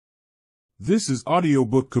This is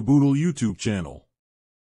Audiobook Caboodle YouTube channel.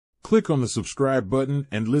 Click on the subscribe button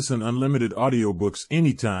and listen unlimited audiobooks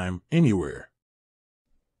anytime, anywhere.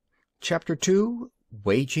 Chapter 2,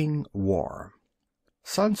 Waging War.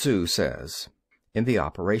 Sun Tzu says, "In the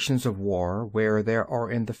operations of war, where there are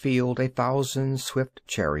in the field 1,000 swift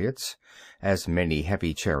chariots, as many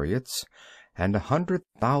heavy chariots, and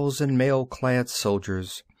 100,000 mail-clad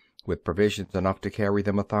soldiers, with provisions enough to carry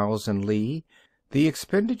them 1,000 li, the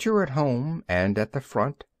expenditure at home and at the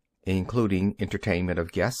front, including entertainment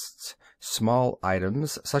of guests, small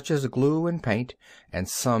items such as glue and paint, and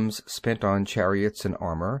sums spent on chariots and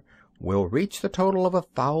armor, will reach the total of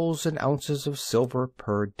 1,000 ounces of silver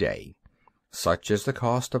per day. Such is the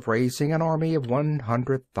cost of raising an army of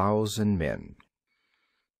 100,000 men."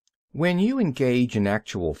 When you engage in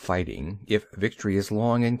actual fighting, if victory is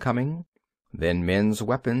long in coming, then men's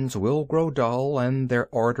weapons will grow dull and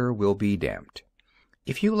their ardor will be damped.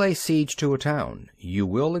 If you lay siege to a town, you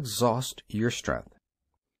will exhaust your strength.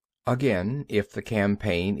 Again, if the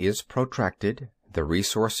campaign is protracted, the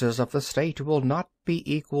resources of the state will not be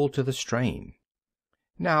equal to the strain.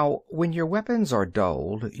 Now, when your weapons are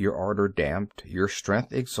dulled, your ardor damped, your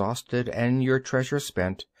strength exhausted, and your treasure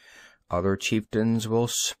spent, other chieftains will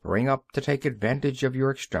spring up to take advantage of your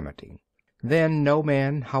extremity. Then no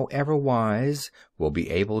man, however wise, will be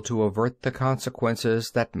able to avert the consequences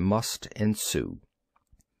that must ensue.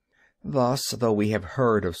 Thus, though we have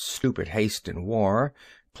heard of stupid haste in war,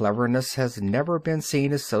 cleverness has never been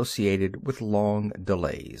seen associated with long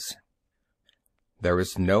delays. There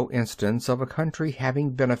is no instance of a country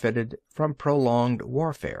having benefited from prolonged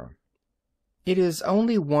warfare. It is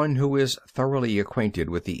only one who is thoroughly acquainted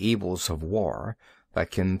with the evils of war that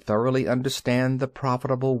can thoroughly understand the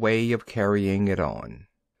profitable way of carrying it on.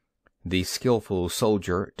 The skillful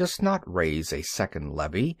soldier does not raise a second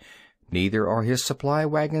levy, neither are his supply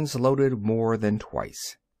wagons loaded more than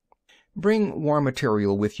twice. Bring war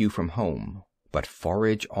material with you from home, but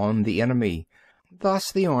forage on the enemy.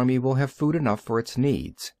 Thus the army will have food enough for its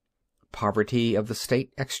needs. Poverty of the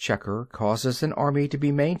state exchequer causes an army to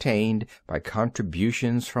be maintained by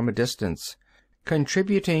contributions from a distance.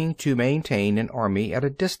 Contributing to maintain an army at a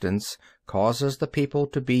distance causes the people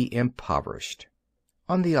to be impoverished.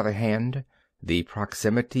 On the other hand, the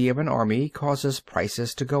proximity of an army causes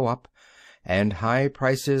prices to go up, and high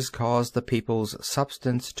prices cause the people's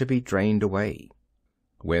substance to be drained away.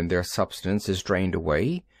 When their substance is drained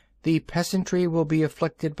away, the peasantry will be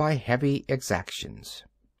afflicted by heavy exactions.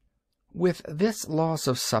 With this loss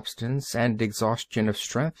of substance and exhaustion of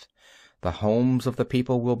strength, the homes of the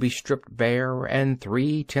people will be stripped bare, and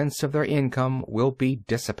 3/10 of their income will be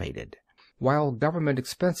dissipated, while government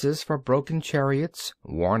expenses for broken chariots,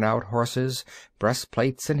 worn-out horses,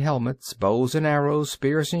 breastplates and helmets, bows and arrows,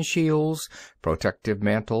 spears and shields, protective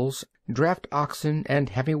mantles, draft oxen, and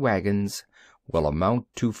heavy wagons will amount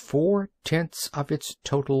to 4/10 of its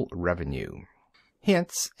total revenue.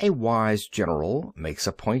 Hence, a wise general makes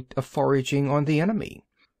a point of foraging on the enemy.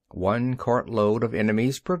 1 cartload of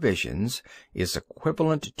enemy's provisions is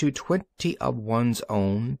equivalent to 20 of one's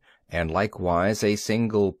own, and likewise a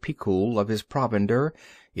single picul of his provender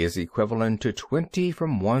is equivalent to 20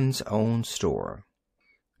 from one's own store.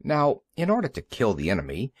 Now, in order to kill the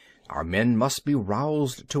enemy, our men must be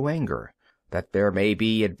roused to anger. That there may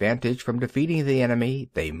be advantage from defeating the enemy,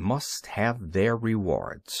 they must have their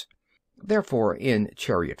rewards. Therefore, in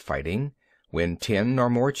chariot fighting, when 10 or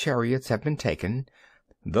more chariots have been taken,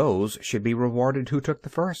 those should be rewarded who took the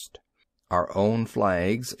first. Our own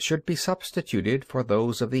flags should be substituted for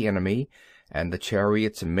those of the enemy, and the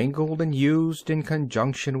chariots mingled and used in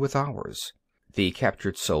conjunction with ours. The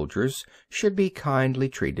captured soldiers should be kindly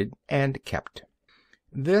treated and kept.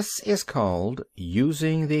 This is called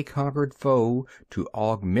using the conquered foe to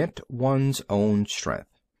augment one's own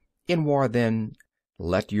strength. In war, then,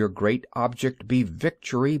 let your great object be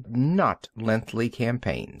victory, not lengthy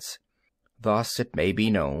campaigns. Thus it may be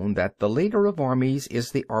known that the leader of armies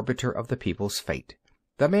is the arbiter of the people's fate,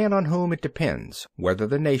 the man on whom it depends whether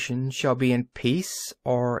the nation shall be in peace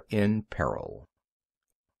or in peril.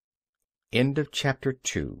 End of Chapter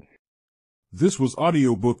 2. This was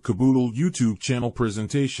Audiobook Caboodle YouTube channel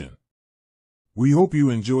presentation. We hope you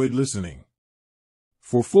enjoyed listening.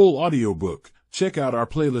 For full audiobook, check out our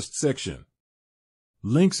playlist section.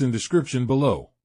 Links in description below.